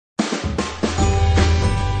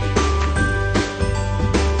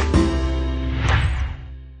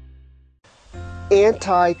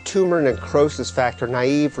anti-tumor necrosis factor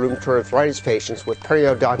naive rheumatoid arthritis patients with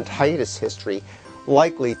periodontitis history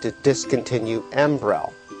likely to discontinue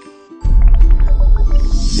Enbrel.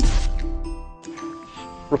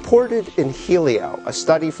 Reported in Healio, a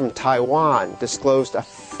study from Taiwan disclosed a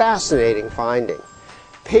fascinating finding.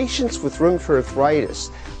 Patients with rheumatoid arthritis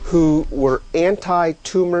who were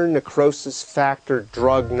anti-tumor necrosis factor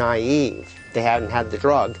drug naive, they hadn't had the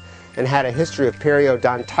drug, and had a history of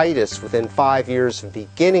periodontitis within 5 years of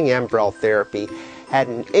beginning Enbrel therapy, had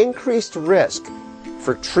an increased risk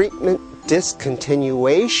for treatment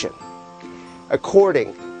discontinuation,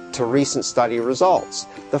 according to recent study results.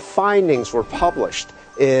 The findings were published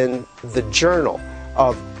in the Journal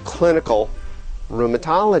of Clinical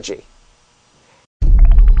Rheumatology.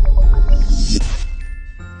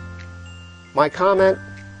 My comment,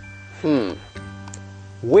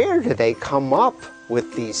 where do they come up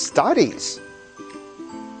with these studies?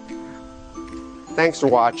 Thanks for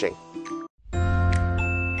watching.